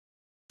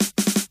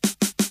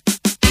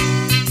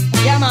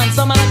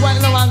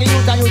want to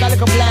youth and youth a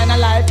little plan of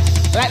life.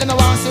 Like them no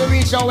want to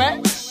reach your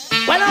way.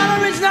 Well,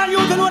 I'm original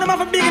youth, you know them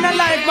have a big in a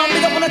life, man.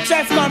 Big up on the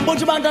chest, man.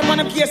 Bunch of man done on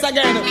them case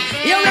again.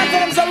 You ready for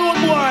them some road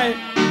boy?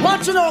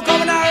 What you know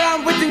coming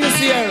around with things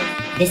here?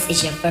 This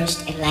is your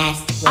first and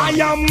last one. I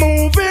am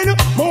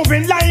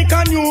moving like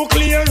a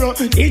nuclear.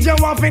 DJ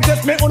want to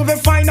test me, only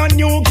find a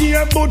new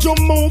gear. But you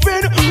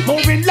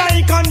moving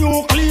like a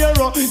nuclear.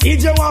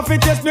 DJ want to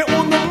test me,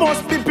 only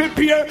must be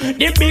prepared.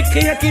 The big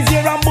cake is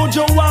here, and but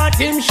you want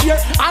him share.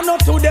 I know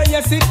today,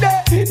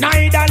 yesterday,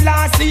 neither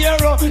last year.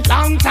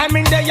 Long time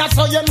in there,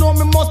 so you know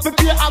me must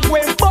prepare. I'm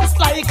going bust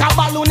like a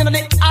balloon in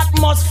the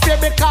atmosphere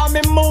because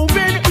me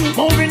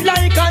moving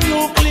like a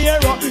nuclear.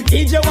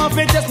 DJ want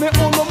to test me,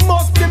 only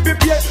must be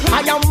prepared.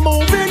 I am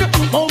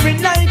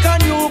moving like a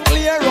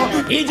nuclear.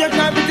 He just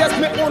trying to test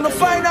me, wanna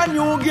find a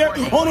new gear.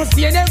 Wanna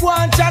stay there, go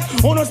and chat.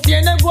 Wanna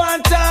stay there, go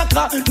and talk.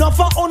 Not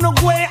for wanna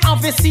go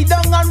and fi sit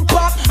down and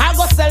park. I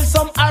go sell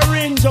some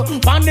orange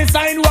on the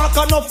sidewalk.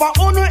 Not for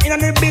wanna in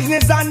the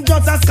business and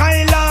just a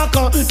skylark.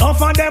 Not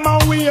for them a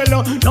wheel,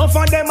 not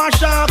for them a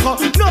shark.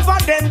 Not for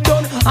them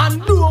done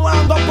and do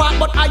and go back.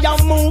 But I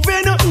am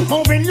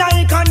moving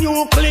like a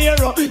nuclear.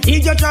 He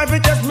just try to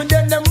test me,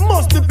 then they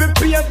must be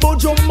prepared.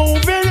 But you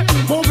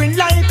moving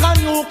like a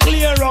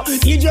nuclear.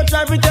 He just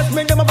try to test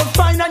me, them have to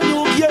find a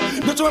new gear.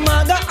 But your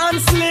mother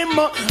and slim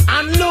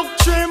and look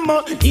trim.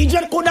 He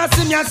just coulda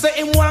seen me and say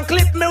him want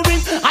clip me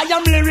wing. I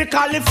am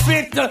lyrically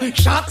fit,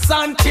 shots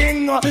and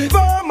ting.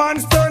 Firm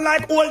and stern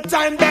like old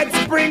time bed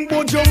spring.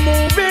 But you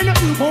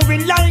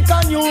moving like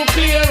a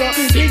nuclear.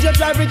 He just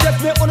try to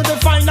test me, wanna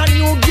find a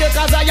new gear.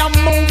 Cause I am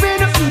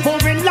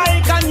moving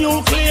like a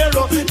nuclear.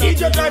 He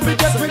just try to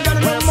test me,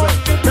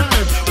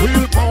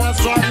 willpower,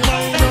 strong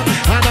mind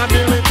and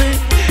ability.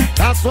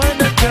 That's why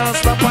they can't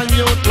stop a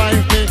youth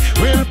like me.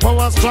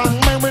 Willpower, strong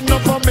mind with no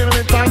for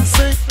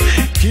militancy.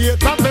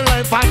 Create up the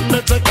life and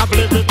the take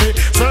ability.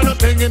 Certain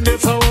thing in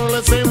this world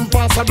is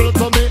impossible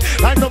to me.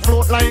 Like the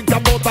float like a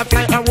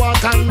butterfly and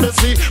walk on the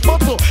sea. But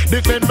to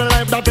defend my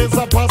life, that is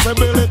a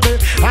possibility.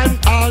 And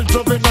all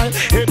juvenile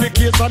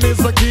education is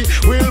the key.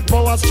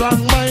 Willpower,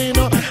 strong mind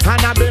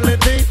and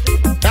ability.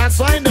 That's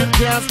why they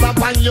can't stop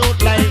a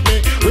youth like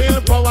me.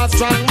 Willpower,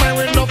 strong mind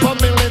with no for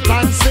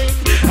militancy.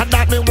 And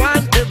that me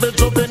want every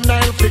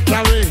juvenile to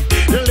carry.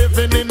 You're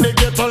living in the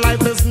ghetto,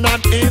 life is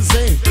not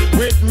easy.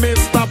 With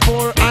Mr.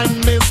 Poor and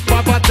Miss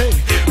Poverty.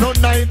 No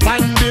night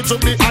and day to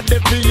be at the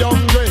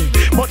hungry.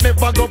 But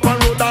never go on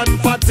road and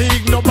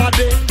fatigue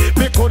nobody.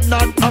 Me could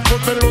not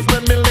afford to lose my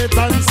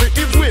militancy.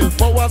 If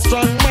willpower,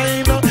 strong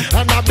mind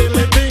and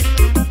ability.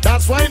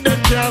 That's why they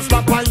can't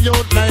stop a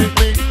youth like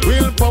me.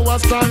 Willpower,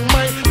 strong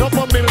mind, no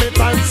for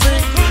militancy.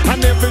 And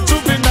every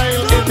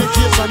juvenile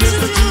education is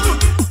the key.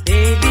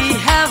 Baby,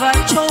 have I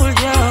told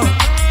you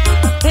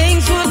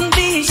things wouldn't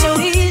be so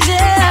easy?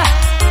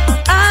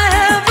 I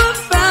have a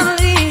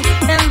family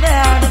and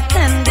they're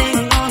depending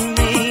on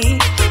me.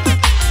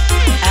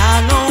 I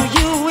know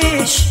you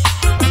wish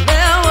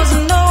there was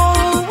no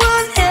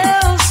one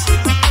else.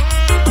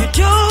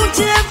 You don't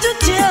have to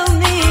tell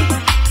me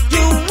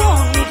you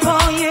want me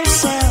for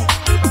yourself.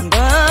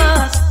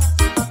 But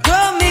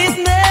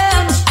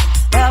commitments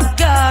have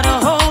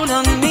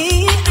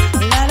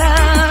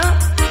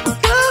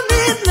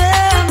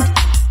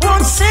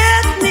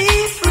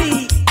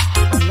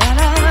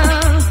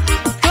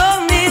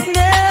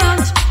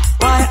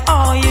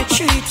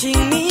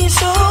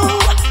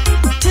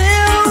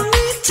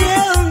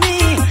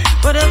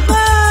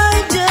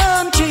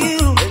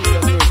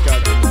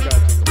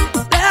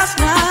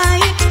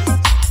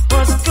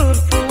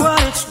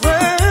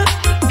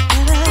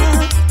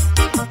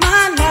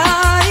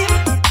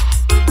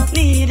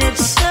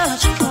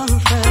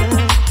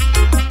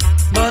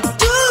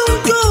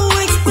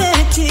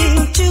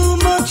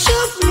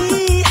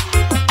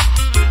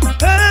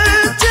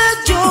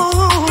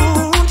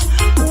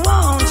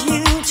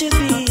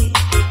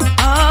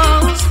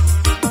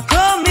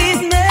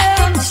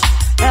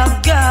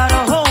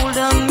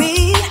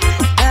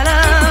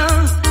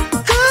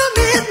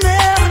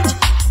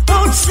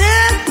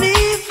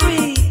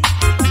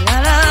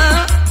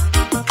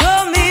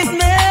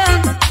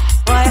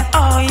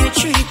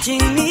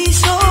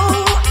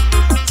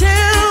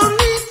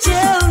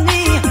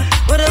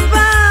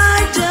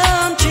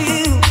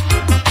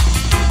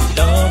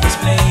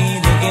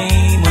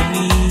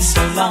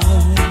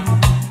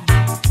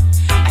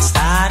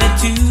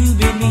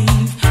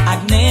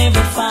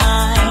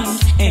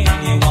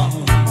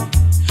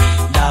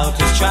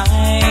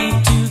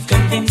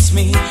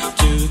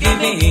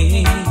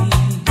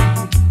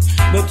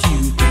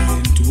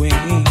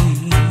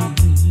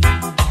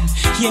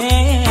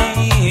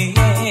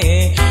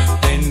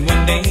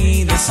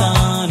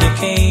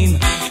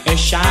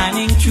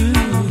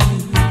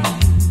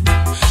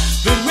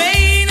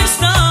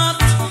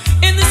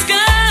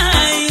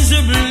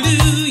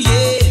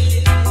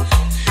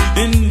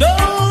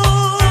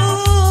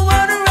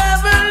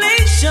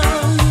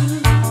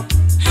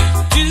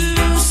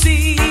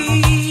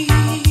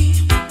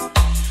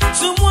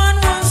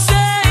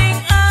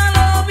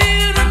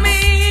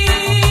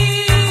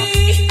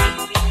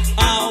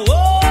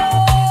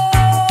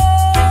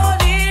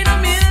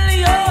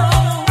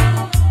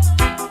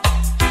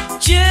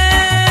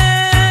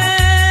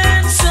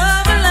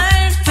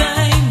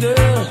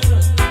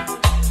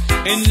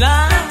in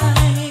life.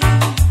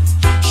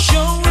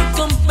 Show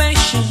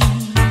compassion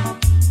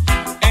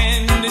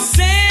and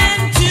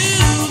send to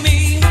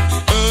me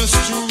a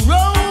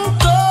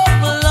stroke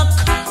of luck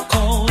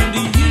called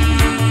you.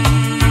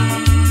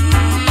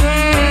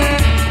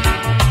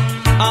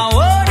 I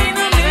want in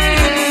a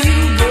minute, you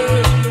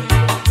girl.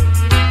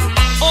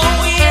 Oh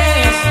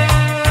yes.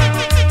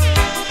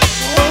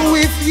 Oh,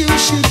 if you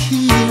should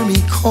hear me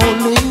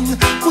calling,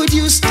 would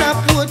you stop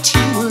what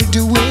you were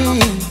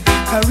doing?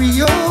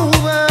 Hurry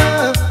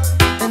over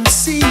and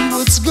see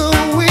what's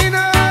going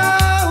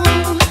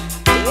on.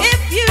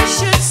 If you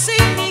should see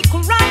me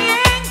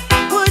crying,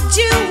 would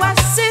you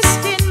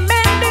assist in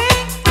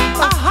mending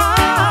a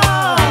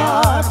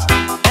heart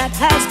that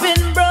has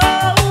been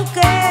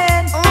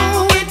broken?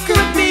 Oh, it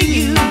could be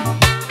you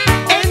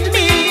And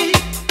me,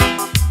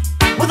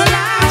 with a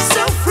life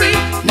so free,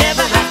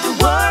 never have to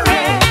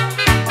worry.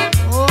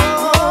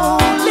 oh,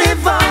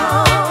 Live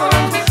on,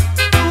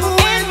 and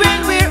when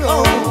we're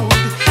old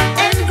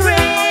and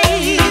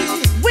gray,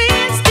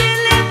 we'll still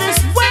live this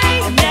way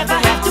and never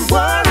have to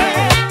worry.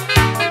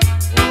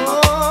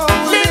 oh,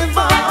 Live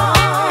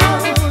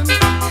on,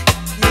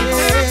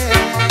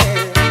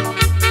 yeah.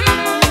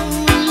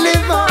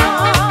 live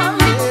on.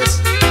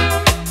 Yes.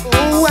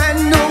 Oh, I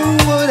know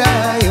what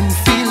I am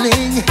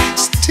feeling.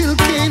 Still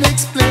can't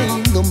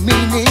explain the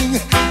meaning,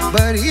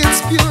 but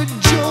it's pure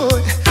joy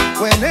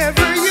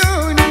whenever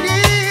you're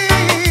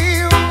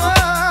near.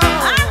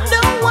 I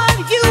know what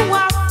you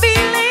are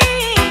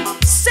feeling.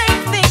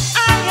 Same thing I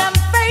am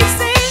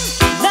facing.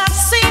 Love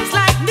seems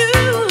like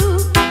new.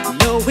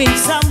 Knowing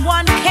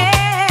someone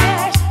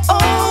cares.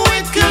 Oh,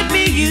 it could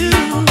be you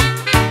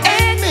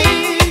and me.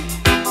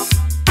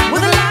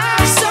 With a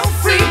life so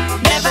free,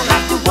 never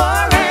have to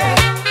worry.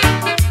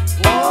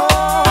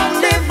 Oh,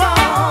 live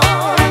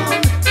on.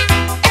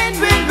 And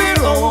when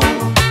we're old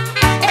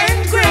and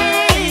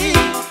gray,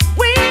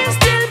 we'll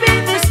still be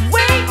this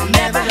way,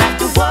 never have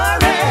to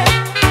worry.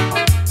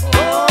 Oh,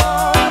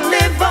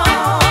 live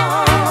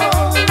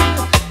on.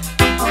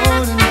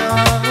 On and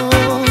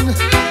on,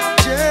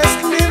 just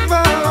live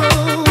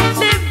on.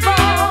 Live on.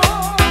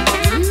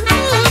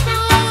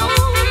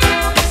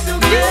 So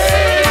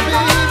good,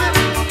 baby.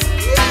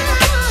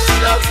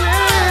 So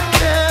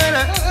good.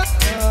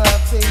 I'll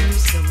pay you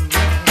some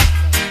love.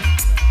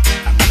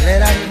 I'm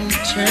glad I didn't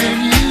turn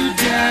you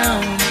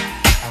down.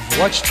 I've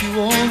watched you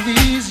all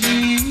these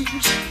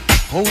years,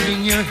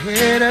 holding your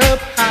head up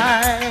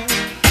high,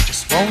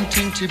 just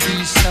wanting to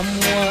be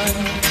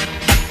someone.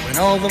 When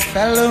all the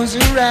fellows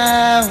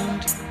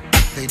around,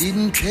 they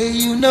didn't pay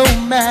you no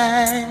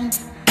mind.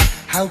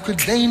 How could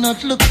they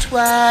not look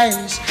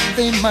twice?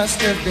 They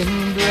must have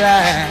been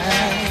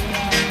blind.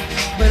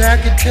 But I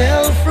could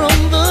tell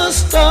from the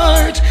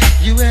start,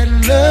 you had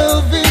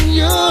love in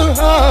your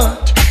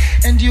heart,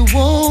 and you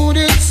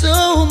wanted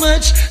so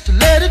much to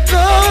let it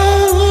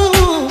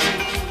go.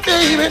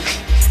 Baby,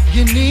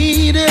 you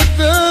needed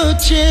the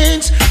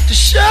chance to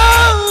show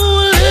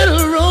a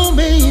little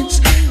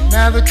romance.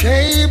 Now the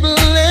table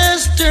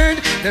has turned,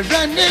 they're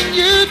running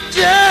you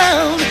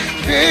down.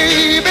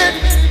 Baby,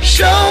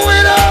 show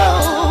it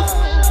off.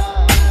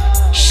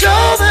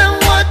 Show them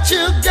what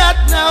you got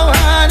now,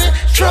 honey.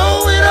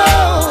 Throw it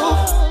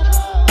off.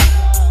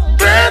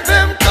 Breathe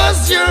them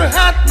 'cause you're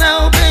hot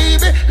now,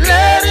 baby.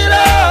 Let it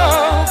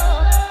off.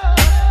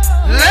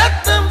 Let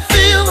them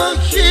feel the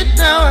heat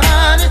now,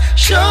 honey.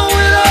 Show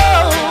it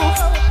off.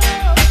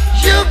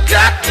 You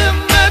got them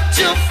at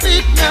your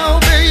feet now,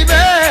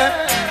 baby.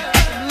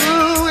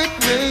 Ooh, it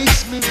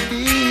makes me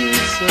feel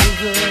so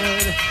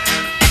good.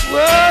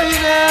 Whoa,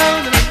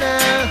 down,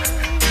 down.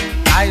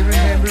 I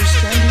remember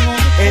standing on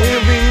the corner.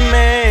 Every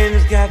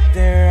man's got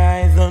their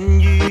eyes on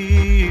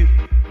you,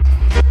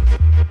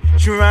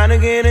 trying to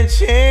get a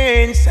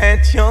chance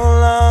at your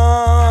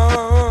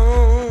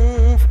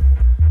love.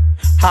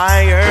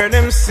 I heard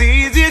them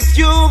say that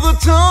you're the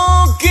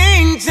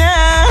talking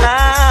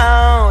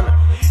town.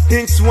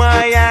 That's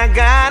why I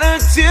gotta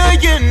tell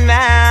you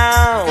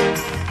now,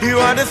 you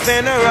are the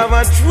center of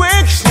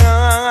attraction.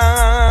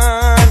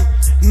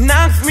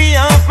 Knocks me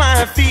off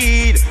my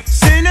feet,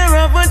 center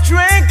of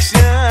attraction.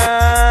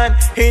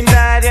 And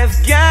I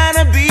just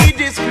gotta be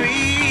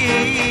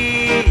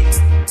discreet.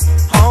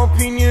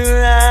 Open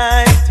your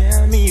eyes,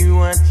 tell me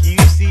what you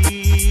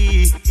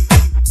see.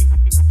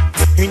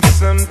 It's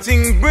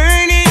something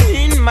burning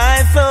in my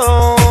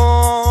soul.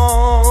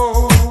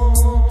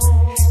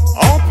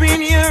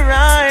 Open your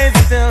eyes,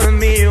 tell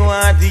me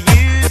what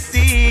you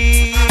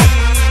see.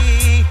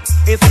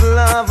 It's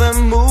love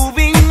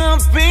moving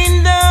up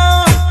and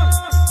down.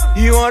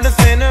 You are the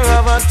center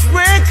of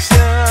attraction.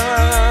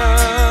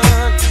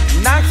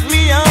 Knocks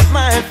me off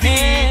my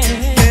feet,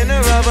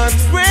 center of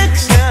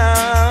attraction.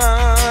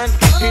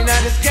 And I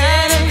just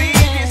gotta be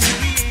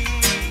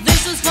discreet.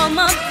 This is for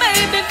my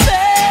baby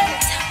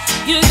face.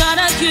 You got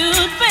a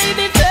cute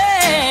baby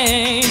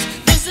face.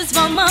 This is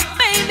for my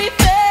baby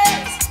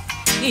face.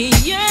 Yeah,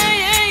 yeah,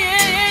 yeah,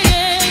 yeah,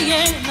 yeah,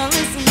 yeah. Now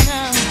listen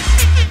now.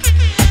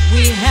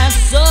 We have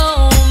so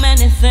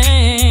many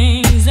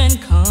things in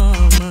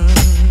common.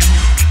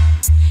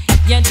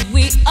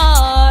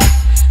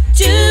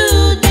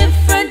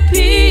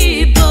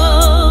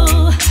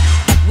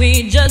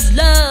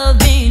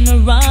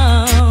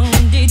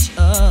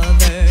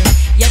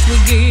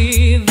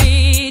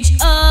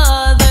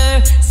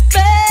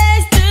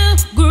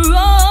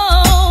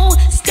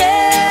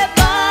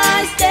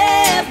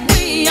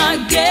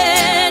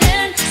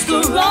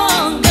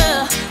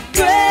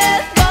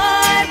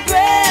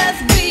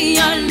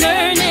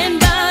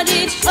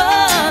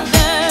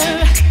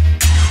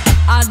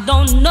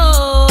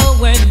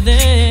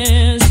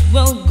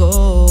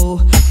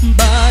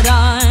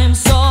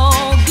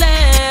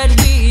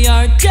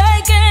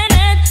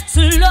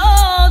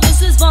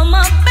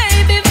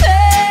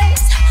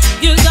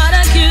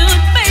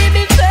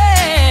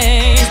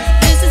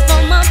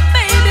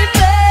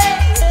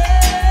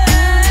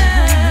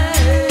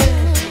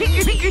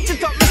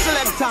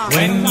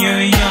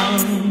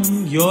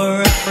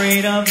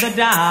 the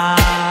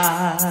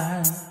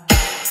dark.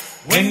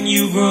 When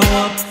you grow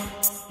up,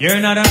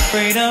 you're not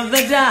afraid of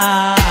the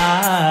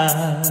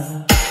dark.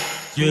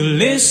 You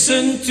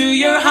listen to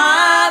your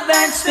heart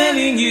that's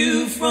telling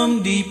you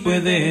from deep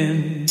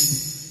within.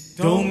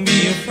 Don't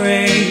be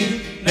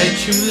afraid,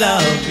 let your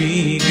love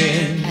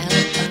begin.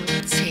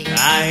 L.O.T.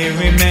 I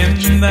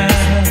remember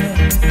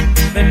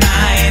the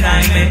night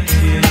I met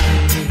you,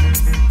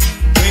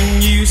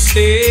 when you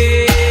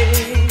said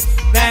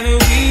that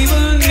we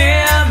will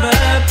never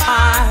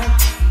part,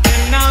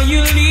 and now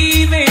you're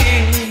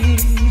leaving,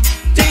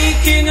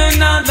 taking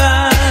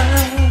another,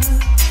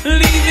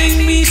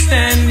 leaving me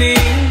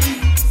standing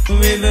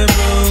with a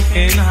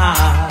broken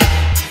heart.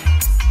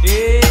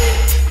 Yeah,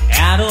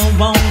 I don't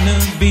wanna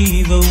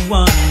be the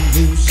one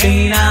who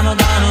said I'm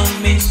gonna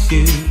miss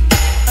you,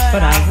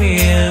 but I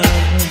will.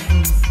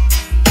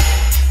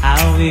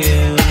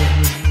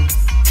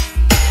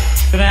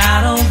 But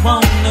I don't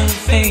wanna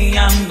say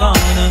I'm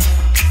gonna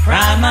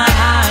cry my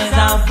eyes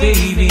out,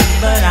 baby,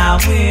 but I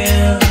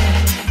will.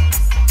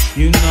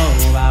 You know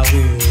I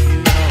will.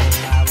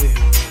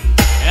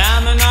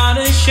 I'm not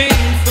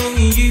ashamed for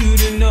you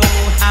to know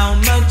how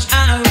much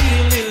I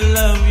really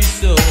love you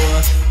so.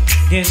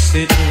 Yes,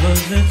 it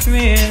was a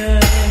thrill,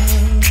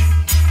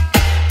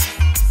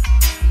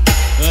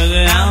 but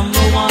I'm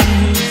the one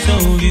who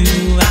told you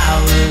I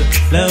will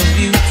love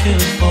you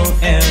till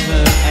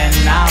forever, and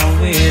I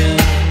will.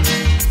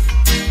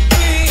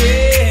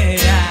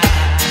 Yeah.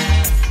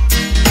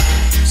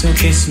 So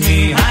kiss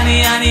me,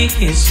 honey, honey,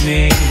 kiss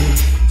me.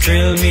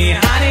 Thrill me,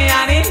 honey,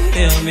 honey,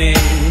 thrill me.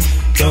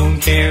 Don't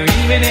care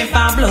even if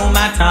I blow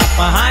my top,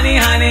 honey,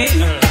 honey.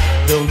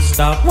 Don't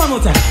stop. One more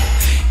time.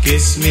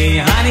 Kiss me,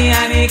 honey,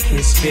 honey,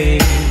 kiss me.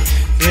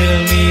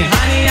 Thrill me,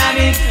 honey,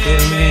 honey,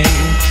 thrill me.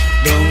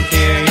 Don't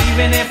care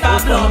even if I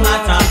blow my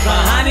top,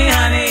 honey,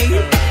 honey.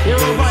 You're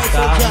a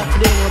vital job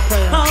today in our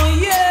prayer. Oh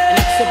yeah.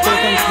 And accept our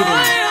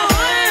thanksgiving.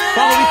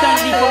 Father, we thank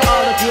thee for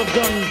all that you have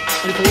done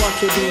and for what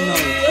you're doing now.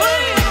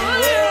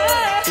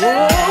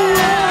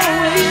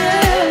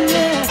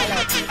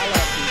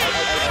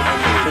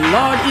 The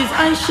Lord is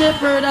my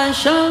shepherd, I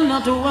shall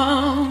not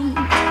want.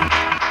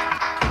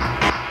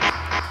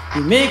 He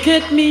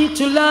maketh me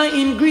to lie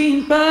in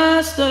green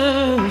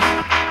pastures.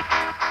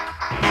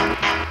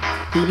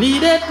 He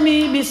leadeth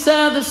me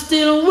beside the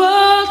still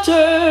waters.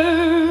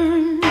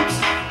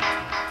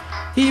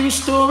 He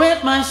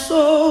restoreth my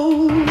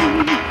soul.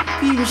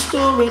 He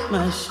restoreth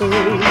my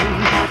soul.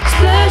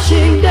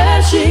 Splashing,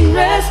 dashing,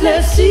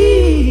 restless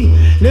sea.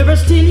 Never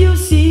still you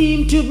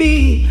seem to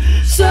be.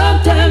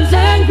 Sometimes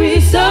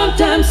angry,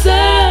 sometimes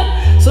sad.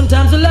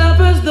 Sometimes you laugh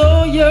as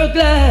though you're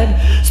glad.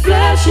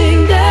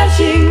 Splashing,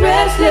 dashing,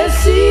 restless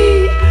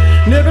sea.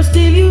 Never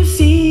still you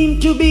seem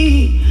to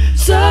be.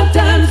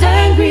 Sometimes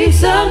angry,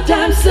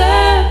 sometimes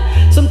sad.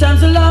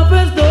 Sometimes you laugh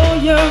as though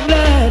you're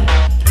glad.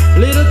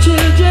 Little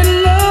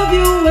children love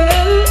you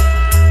well.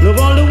 Love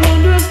all the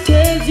wondrous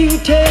tales you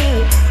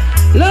tell.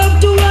 Love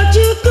to watch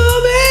you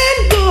come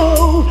and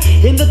go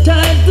in the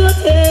tides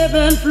that ebb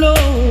and flow.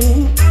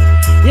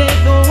 Yet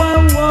though I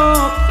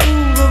walk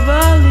through the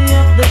valley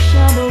of the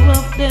shadow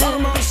of death,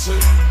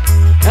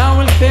 I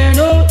will fear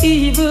no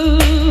evil,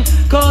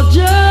 'cause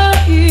Jah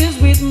is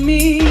with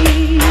me.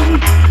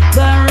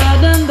 Thy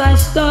rod and thy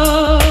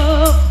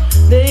staff,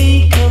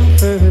 they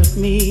comfort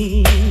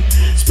me.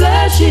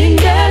 Splashing,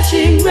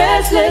 dashing,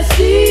 restless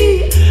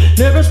sea.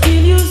 Never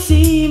still you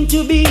seem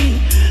to be.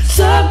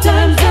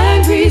 Sometimes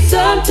angry,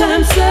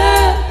 sometimes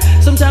sad.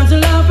 Sometimes you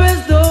laugh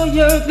as though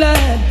you're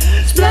glad.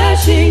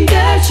 Splashing,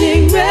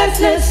 dashing,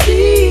 restless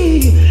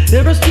sea.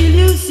 Never still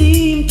you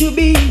seem to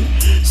be.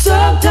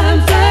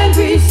 Sometimes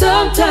angry,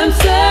 sometimes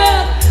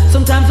sad.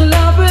 Sometimes you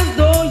laugh as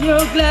though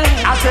you're glad.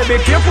 I said be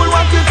careful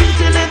what you teach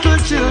the little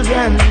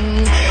children.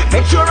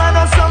 Make sure I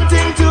know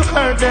something to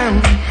hurt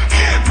them.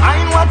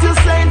 Mind what you're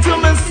saying to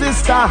my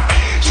sister.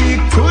 She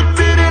could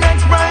be the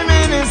next prime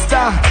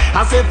minister.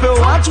 I said if you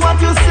watch what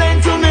you're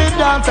saying to me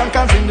daughter,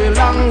 'cause in the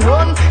long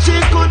run she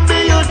could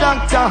be your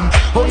doctor.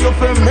 Oh, you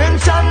fi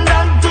mention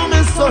that to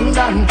me son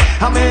Dan.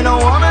 I mean no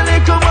woman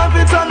little wife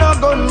it's on a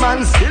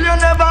gunman. Still you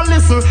never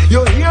listen.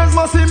 Your ears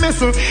must be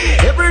missing.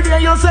 Every day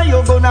you say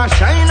you're gonna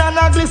shine and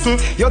a glisten.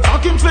 You're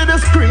talking for the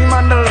scream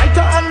and the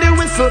lighter and the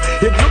whistle.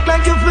 It look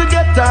like you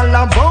forget all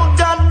about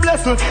God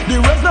blessing. The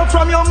words not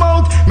from your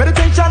mouth.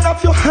 Meditation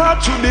of your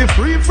heart should be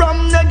free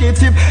from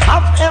negative.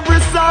 Have every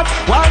thought.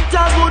 Want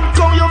a good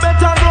cow, you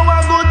better grow a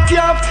good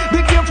calf.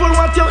 Be careful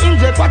what you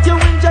inject, what you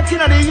inject in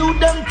the youth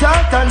them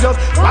talk, and just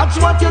watch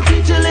what you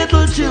teach your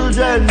little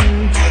children.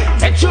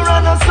 Make sure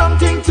I know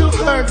something to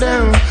hurt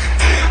them.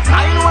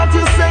 Mind what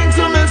you saying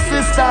to me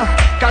sister.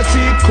 cause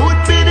she could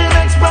be the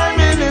next prime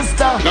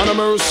minister. None of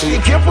mercy.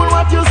 Be careful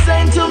what you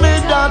saying to me,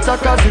 daughter,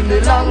 cause in the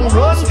long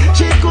run,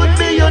 she could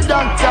be your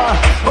doctor.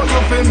 But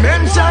you feel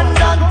mention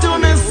that to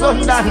me,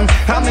 son, Dan.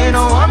 I mean,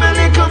 oh, I'm a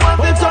little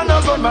but it's on a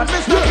gun, man.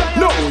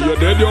 No, you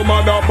dead your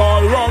mother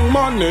ball wrong,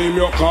 man. Name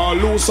your call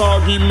loose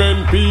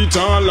argument,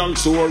 Peter, long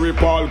story,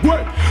 Paul.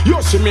 Well,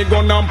 you see me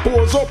gun and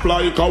pose up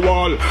like a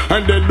wall,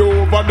 and then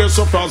over the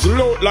surface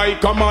look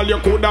like a mall. You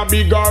coulda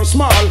big or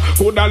small,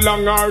 coulda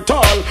long or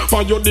tall.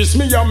 For you this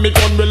me and me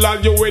gun will all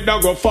you with a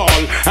go fall.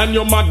 And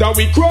your mother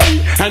we cry,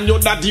 and your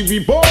daddy we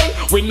ball.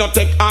 We not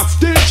take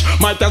hostage,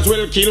 might as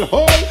well kill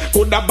all.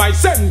 Coulda by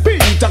St.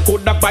 Peter,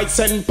 coulda by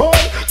St. Paul.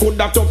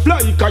 Coulda to fly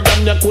like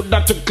a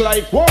coulda to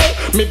like wall.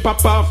 Me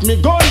pop off me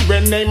gun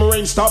when name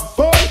rain stop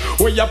fall.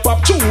 Where you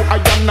pop two, I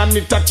am not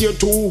need a tier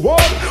 2 wall.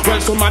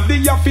 Well, somebody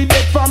you feed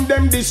it from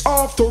them this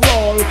after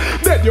all.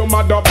 Dead your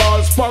mother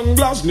ball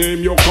spanglers,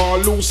 name you call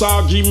loose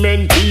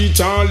argument,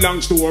 Peter,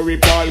 long story,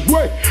 Paul.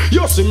 Wait,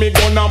 you see me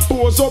gonna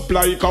pose up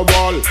like a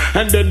wall,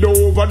 and then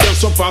over the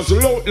sofas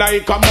look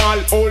like a mall.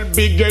 Old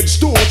big head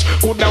stooge,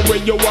 coulda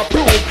where you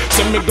approve.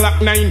 See me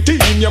Glock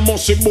 19, you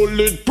must be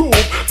bulletproof.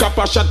 Cap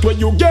a shot where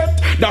you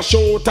get, dash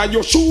out of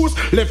your shoes.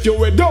 Left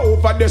you head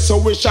over there so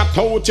we shot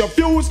out your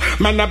fuse.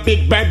 Man a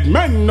big bad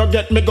man, no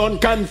get me gun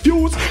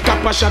confused.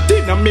 Cap a shot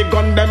in and me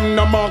gun them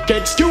no mark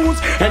excuse.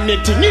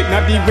 Anything in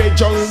a the way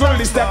jungle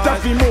is that a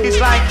fi move. It's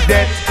like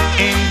death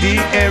in the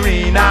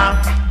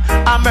arena.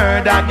 A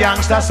murder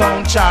gangster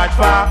sound charge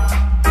for.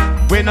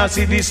 We no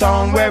see the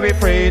sound where we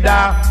afraid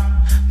of.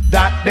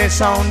 That the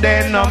sound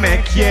they no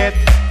make yet.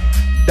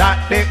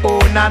 That the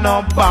owner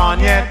no born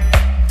yet.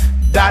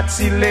 That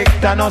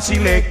selector no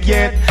select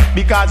yet.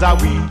 Because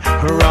we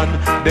run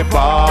the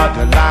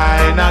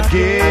borderline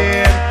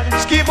again.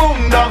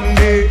 Skiboom down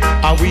there,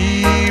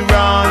 we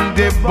run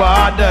the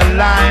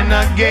borderline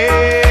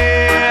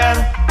again.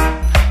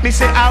 Me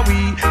say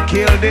we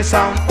kill the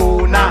sound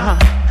owner.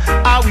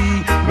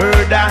 We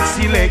murder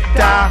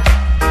selector.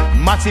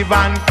 Massive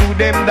and to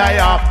them die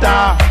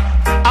after.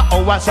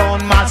 Our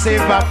sound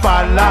massive a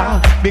follow.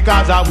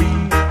 Because we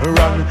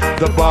run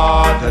the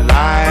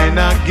borderline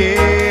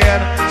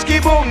again.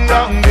 Skiboom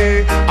down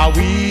there,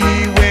 we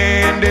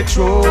win the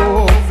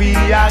trophy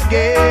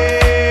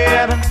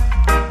again.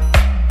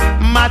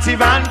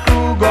 Massive and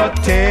crew go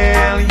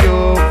tell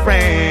your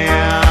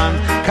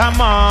friend.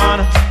 Come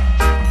on,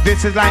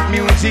 this is like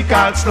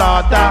musical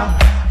slaughter.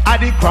 At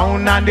the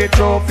crown and the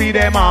trophy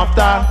them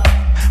after.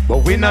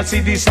 But we not see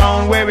the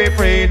sound where we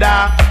afraid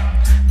of.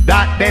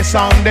 That the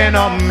sound they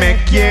no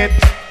make yet.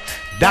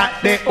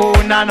 That the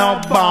owner no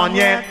born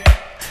yet.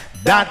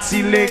 That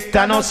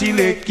selector no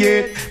select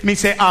yet. Me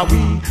say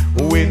we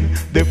win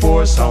the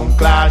 4 sound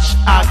clash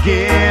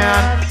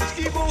again.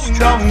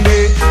 Down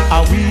there,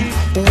 we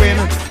win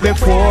the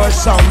 4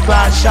 sound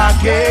clash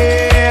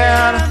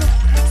again.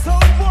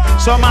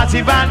 So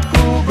Massive and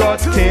crew go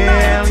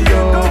tell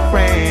your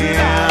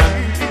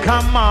friend.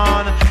 Come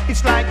on,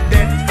 it's like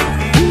that.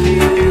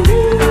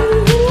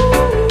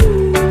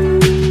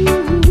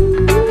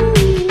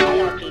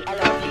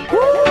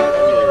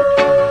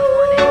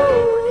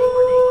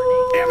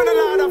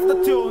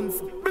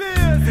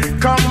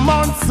 Come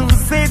on, so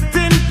sit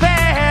in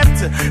bed.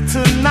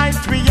 Tonight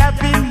we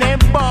having a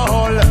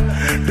ball.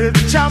 The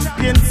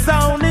champion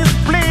sound is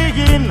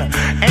playing,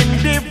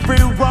 and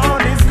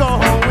everyone is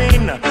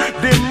going.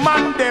 The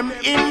man them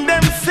in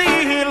them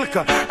silk,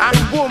 and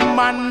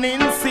woman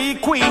in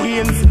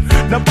sequins.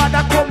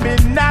 Nobody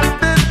coming at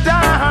the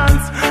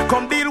dance.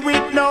 Come deal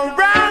with no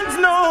wrongs,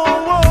 no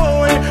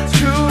boy.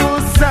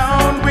 True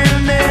sound will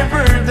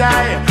never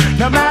die,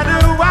 no matter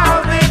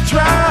how they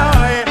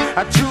try.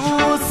 A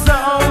true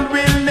sound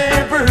will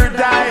never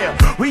die.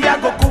 We are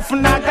go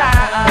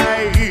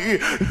kufnagai.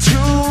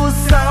 True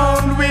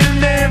sound will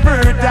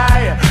never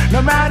die,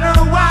 no matter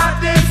what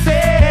they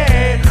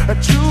say. A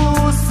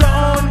true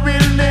sound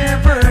will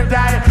never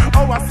die.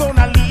 Oh, I sound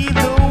a lead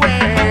the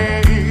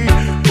way.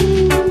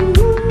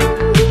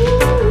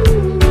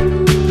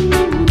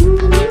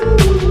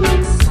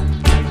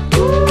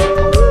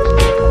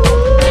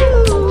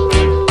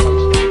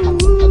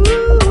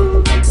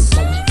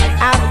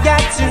 I've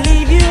got to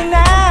leave you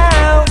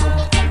now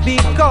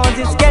because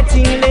it's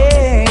getting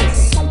late,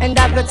 and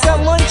I've got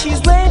someone,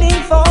 she's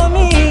waiting for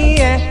me.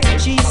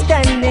 She's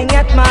standing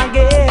at my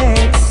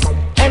gates,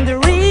 and the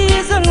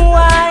reason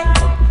why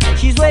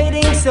she's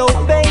waiting so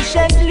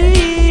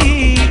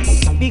patiently,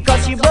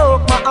 because she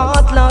broke my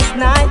heart last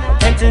night,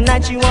 and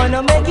tonight she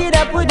wanna make it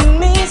up with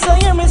me. So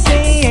hear me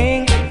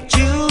sing,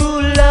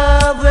 true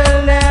love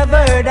will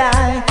never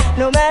die,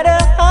 no matter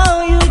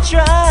how you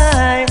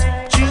try.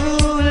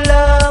 True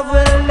love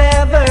will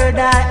never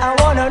die. I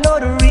wanna know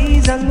the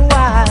reason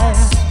why.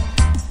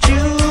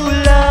 True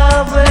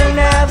love will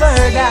never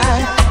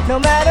die, no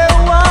matter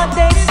what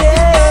they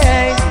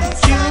say.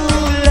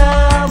 True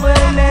love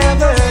will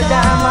never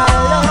die. My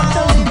love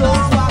don't go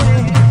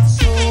away.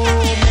 So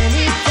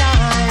many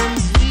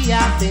times we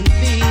have been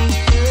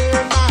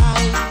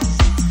victimized,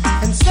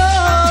 and so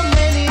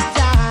many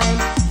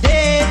times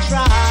they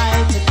try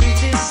to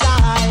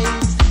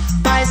criticize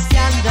by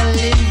scandal.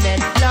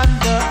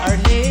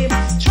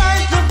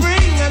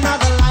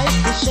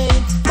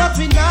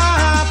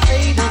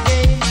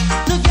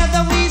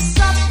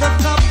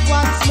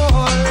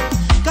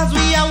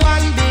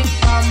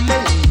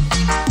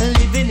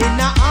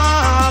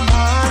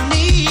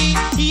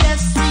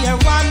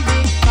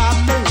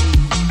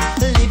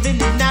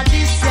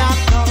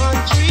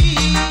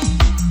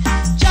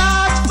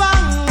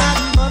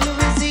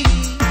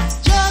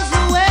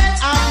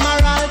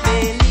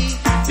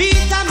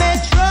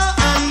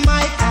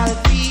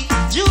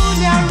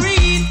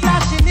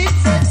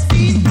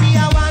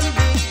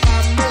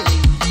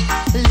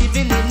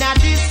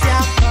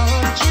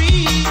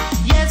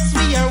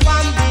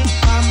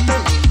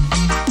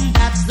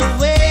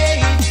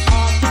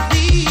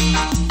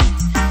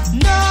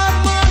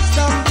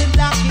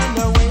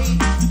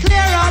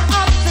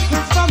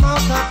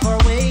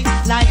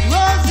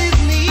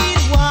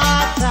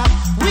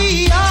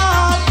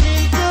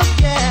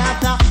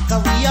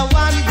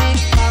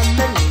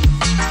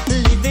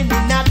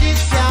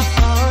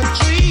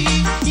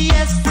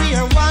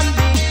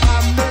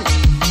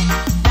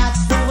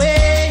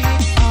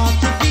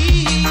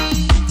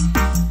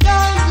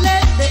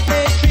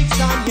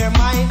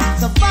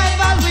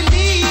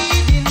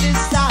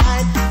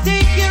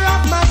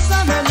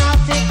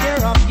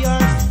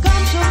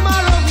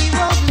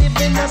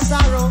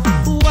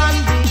 Ooh,